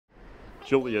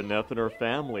Julia Neff and her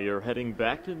family are heading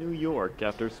back to New York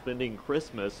after spending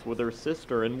Christmas with her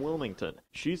sister in Wilmington.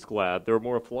 She's glad there are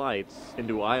more flights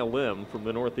into ILM from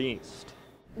the Northeast.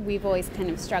 We've always kind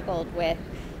of struggled with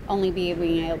only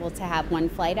being able to have one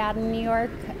flight out in New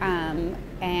York,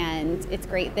 and it's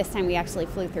great. This time we actually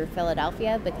flew through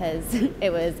Philadelphia because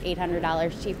it was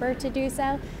 $800 cheaper to do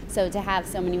so. So to have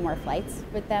so many more flights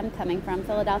with them coming from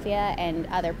Philadelphia and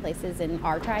other places in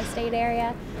our tri-state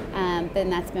area, then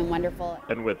that's been wonderful.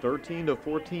 And with 13,000 to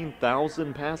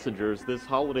 14,000 passengers this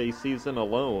holiday season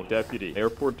alone, Deputy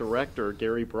Airport Director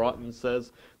Gary Broughton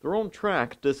says they're on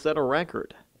track to set a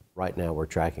record. Right now we're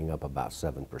tracking up about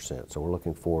 7%, so we're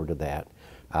looking forward to that.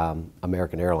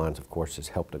 American Airlines, of course, has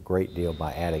helped a great deal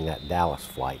by adding that Dallas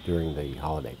flight during the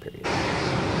holiday period.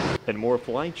 And more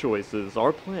flight choices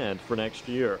are planned for next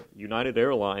year. United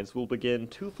Airlines will begin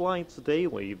 2 flights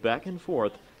daily back and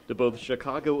forth to both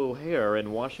Chicago O'Hare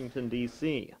and Washington,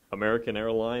 D.C. American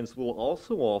Airlines will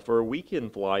also offer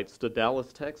weekend flights to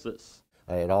Dallas, Texas.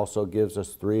 It also gives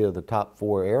us 3 of the top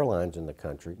 4 airlines in the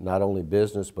country, not only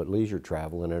business but leisure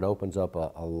travel, and it opens up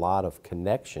a lot of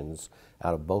connections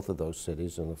out of both of those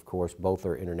cities, and of course both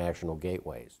are international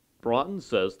gateways. Broughton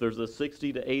says there's a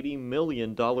 $60 to $80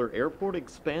 million airport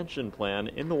expansion plan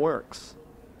in the works.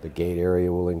 The gate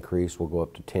area will increase. We'll go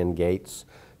up to 10 gates,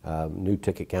 new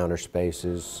ticket counter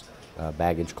spaces,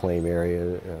 baggage claim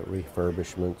area,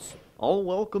 refurbishments. All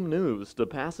welcome news to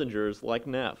passengers like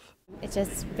Neff. It's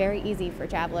just very easy for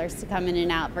travelers to come in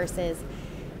and out versus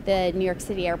the New York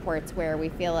City airports where we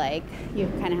feel like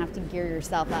you kind of have to gear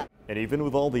yourself up. And even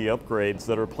with all the upgrades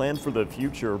that are planned for the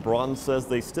future, Broughton says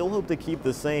they still hope to keep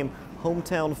the same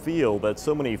hometown feel that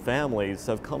so many families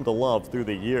have come to love through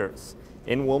the years.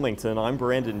 In Wilmington, I'm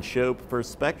Brandon Shope for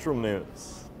Spectrum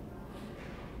News.